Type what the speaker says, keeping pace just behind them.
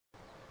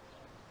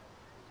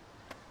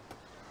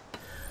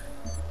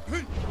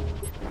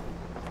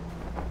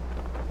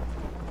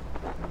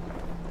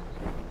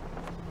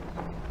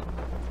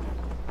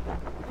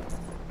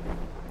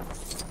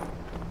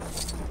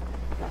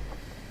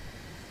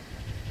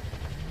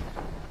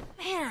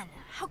Man,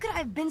 how could I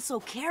have been so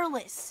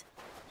careless?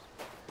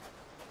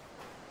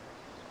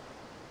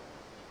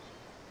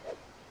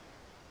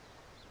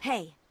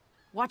 Hey,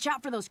 watch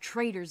out for those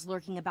traitors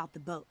lurking about the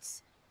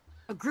boats.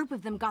 A group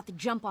of them got the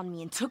jump on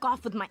me and took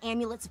off with my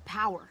amulets of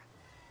power.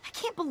 I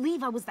can't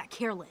believe I was that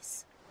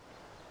careless.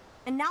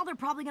 And now they're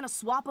probably gonna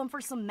swap them for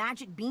some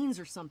magic beans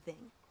or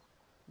something.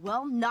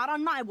 Well, not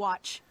on my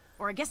watch.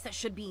 Or I guess that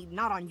should be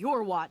not on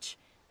your watch.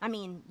 I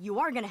mean, you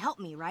are gonna help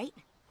me, right?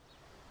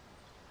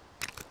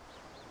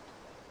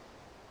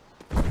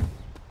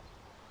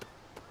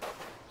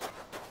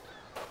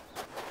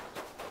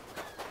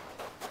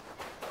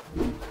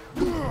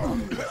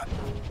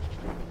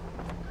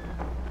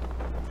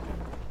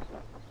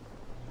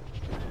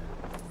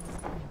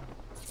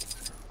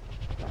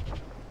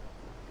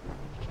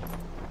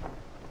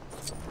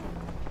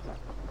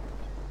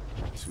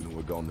 Sooner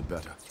we're gone, the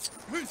better.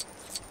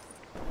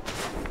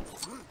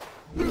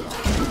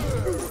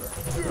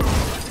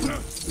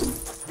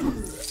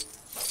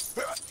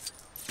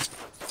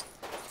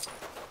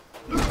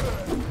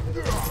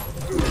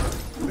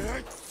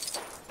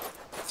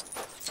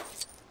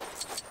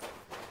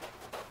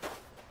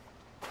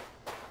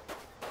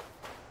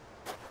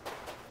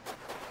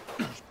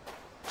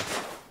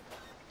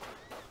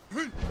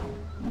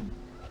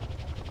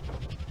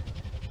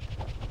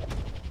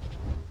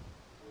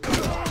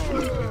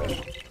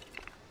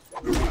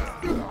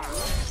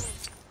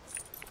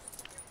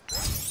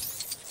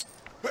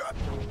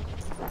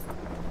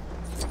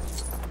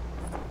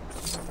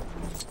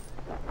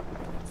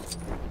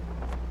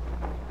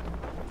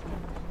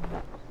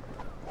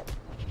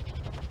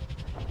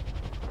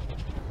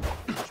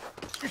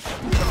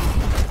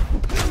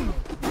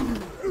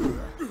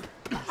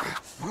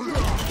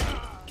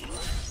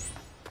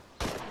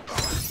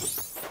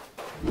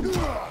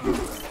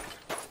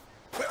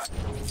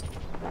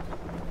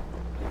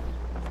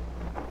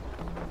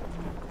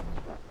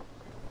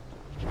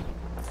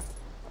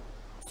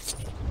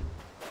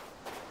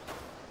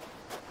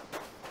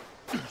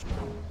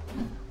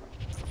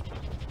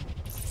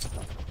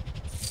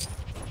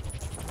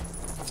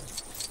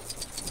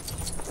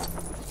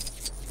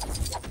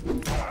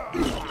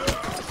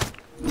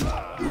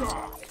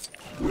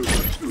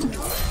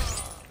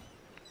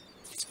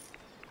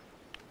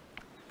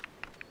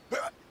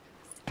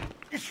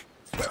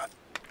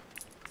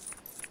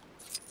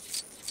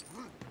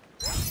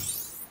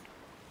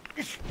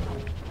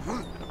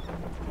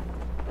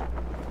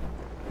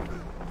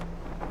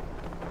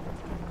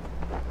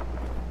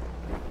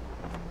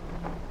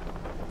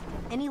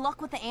 Any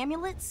luck with the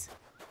amulets?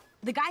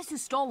 The guys who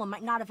stole them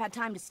might not have had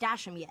time to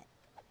stash them yet.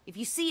 If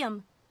you see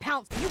them,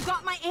 pounce. You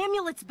got my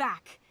amulets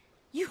back!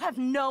 You have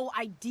no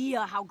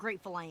idea how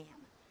grateful I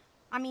am.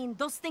 I mean,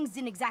 those things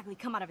didn't exactly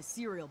come out of a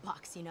cereal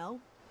box, you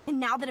know? And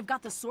now that I've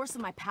got the source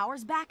of my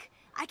powers back,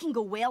 I can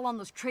go wail on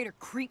those traitor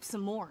creeps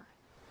some more.